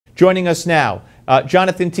Joining us now,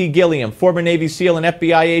 Jonathan T. Gilliam, former Navy SEAL and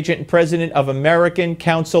FBI agent and president of American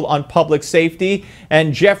Council on Public Safety,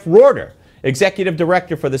 and Jeff Roorda, executive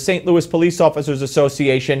director for the St. Louis Police Officers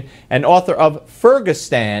Association and author of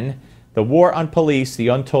Fergustan, The War on Police, The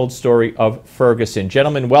Untold Story of Ferguson.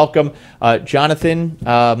 Gentlemen, welcome. Jonathan,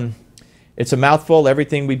 it's a mouthful,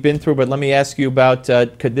 everything we've been through, but let me ask you about,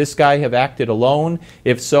 could this guy have acted alone?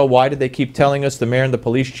 If so, why did they keep telling us, the mayor and the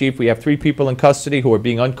police chief, we have 3 people in custody who are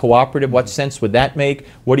being uncooperative? What sense would that make?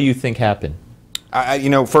 What do you think happened? You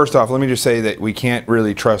know, first off, let me just say that we can't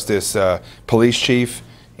really trust this police chief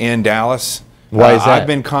in Dallas. Why is that? I've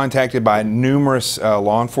been contacted by numerous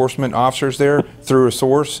law enforcement officers there through a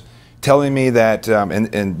source telling me that,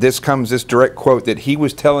 and this direct quote, that he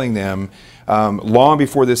was telling them long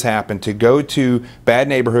before this happened to go to bad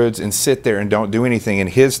neighborhoods and sit there and don't do anything. And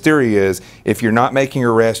his theory is, if you're not making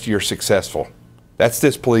arrests, you're successful. That's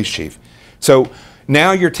this police chief. So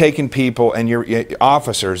now you're taking people and your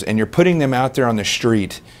officers and you're putting them out there on the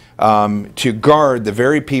street to guard the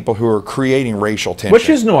very people who are creating racial tension. Which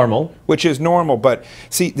is normal. Which is normal. But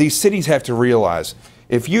see, these cities have to realize,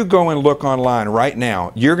 if you go and look online right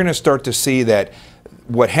now, you're going to start to see that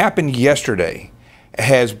what happened yesterday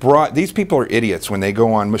has brought, these people are idiots when they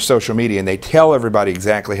go on social media and they tell everybody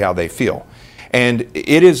exactly how they feel. And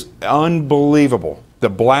it is unbelievable, the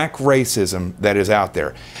black racism that is out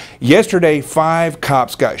there. Yesterday, 5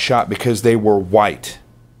 cops got shot because they were white.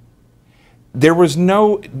 There was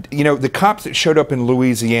no, you know, the cops that showed up in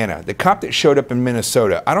Louisiana, the cop that showed up in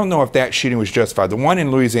Minnesota, I don't know if that shooting was justified. The one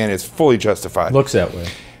in Louisiana is fully justified. Looks that way.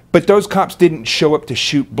 But those cops didn't show up to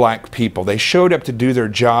shoot black people. They showed up to do their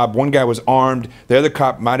job. One guy was armed. The other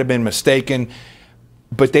cop might have been mistaken.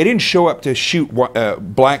 But they didn't show up to shoot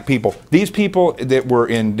black people. These people that were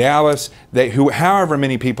in Dallas, however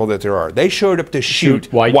many people that there are, they showed up to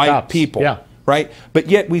shoot white people. Yeah. Right? But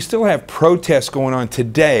yet we still have protests going on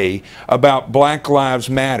today about Black Lives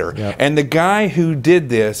Matter. Yep. And the guy who did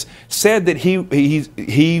this said that he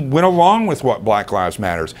went along with what Black Lives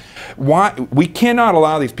Matters. Why? We cannot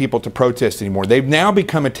allow these people to protest anymore. They've now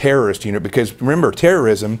become a terrorist unit, because remember,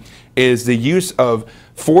 terrorism is the use of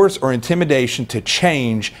force or intimidation to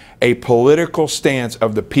change a political stance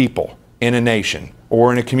of the people in a nation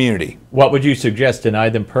or in a community. What would you suggest? Deny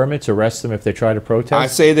them permits, arrest them if they try to protest? I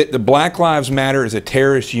say that the Black Lives Matter is a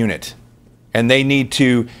terrorist unit, and they need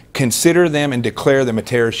to consider them and declare them a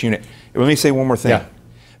terrorist unit. Let me say one more thing. Yeah.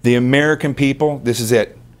 The American people, this is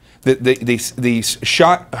it. The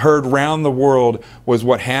shot heard round the world was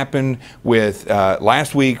what happened with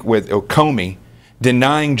last week with Comey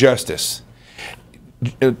denying justice.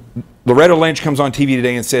 Loretta Lynch comes on TV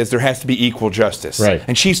today and says there has to be equal justice. Right.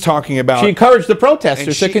 And she's talking about... She encouraged the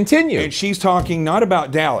protesters to continue. And she's talking not about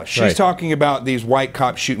Dallas. She's talking about these white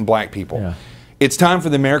cops shooting black people. Yeah. It's time for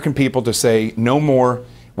the American people to say, no more.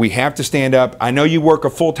 We have to stand up. I know you work a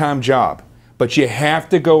full-time job, but you have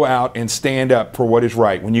to go out and stand up for what is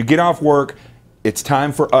right. When you get off work, it's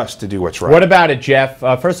time for us to do what's right. What about it, Jeff?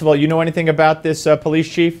 First of all, you know anything about this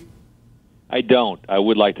police chief? I don't. I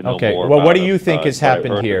would like to know more. Well, what do you think has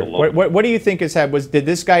happened here? What do you think has happened? Did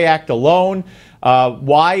this guy act alone?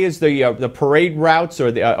 Why is the parade routes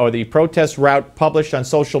or the protest route published on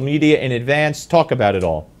social media in advance? Talk about it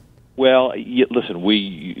all. Well, listen,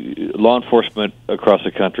 law enforcement across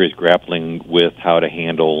the country is grappling with how to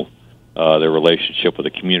handle their relationship with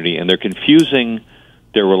the community, and they're confusing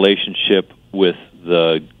their relationship with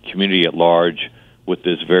the community at large with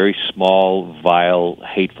this very small, vile,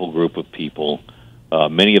 hateful group of people,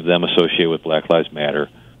 many of them associated with Black Lives Matter,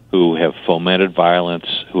 who have fomented violence,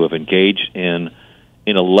 who have engaged in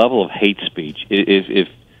a level of hate speech. If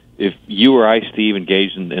you or I, Steve,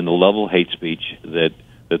 engaged in the level of hate speech that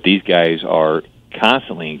these guys are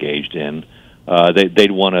constantly engaged in,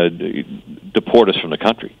 they'd want to deport us from the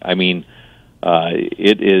country. I mean,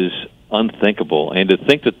 it is unthinkable. And to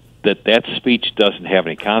think that speech doesn't have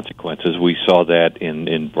any consequences. We saw that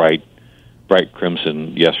in bright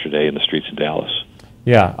crimson yesterday in the streets of Dallas.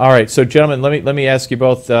 Yeah. All right. So, gentlemen, let me ask you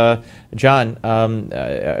both. John,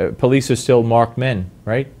 police are still marked men,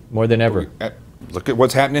 right? More than ever. Look at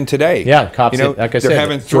what's happening today. Yeah, cops. You know, like I said, they're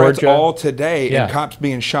having threats Georgia. all today, and cops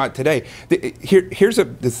being shot today. Here's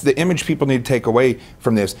the image people need to take away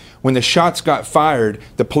from this. When the shots got fired,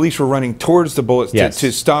 the police were running towards the bullets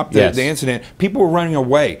to stop the incident. People were running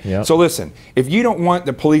away. Yep. So listen, if you don't want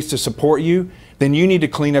the police to support you, then you need to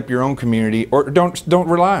clean up your own community, or don't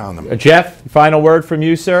rely on them. Jeff, final word from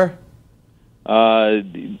you, sir.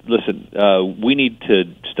 Listen, we need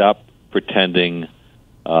to stop pretending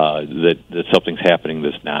that something's happening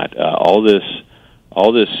that's not. All this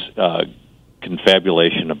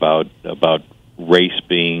confabulation about race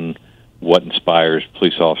being what inspires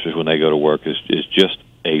police officers when they go to work is just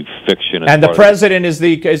a fiction. And the president is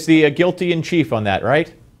the guilty in chief on that,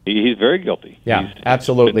 right? He's very guilty. Yeah,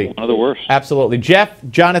 absolutely. One of the worst. Absolutely. Jeff,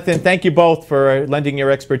 Jonathan, thank you both for lending your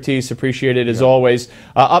expertise. Appreciate it as always.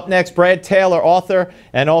 Up next, Brad Taylor, author,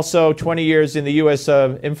 and also 20 years in the U.S.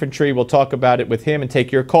 Infantry. We'll talk about it with him and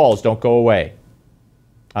take your calls. Don't go away.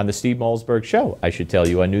 On the Steve Malzberg Show, I should tell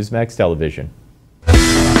you, on Newsmax Television.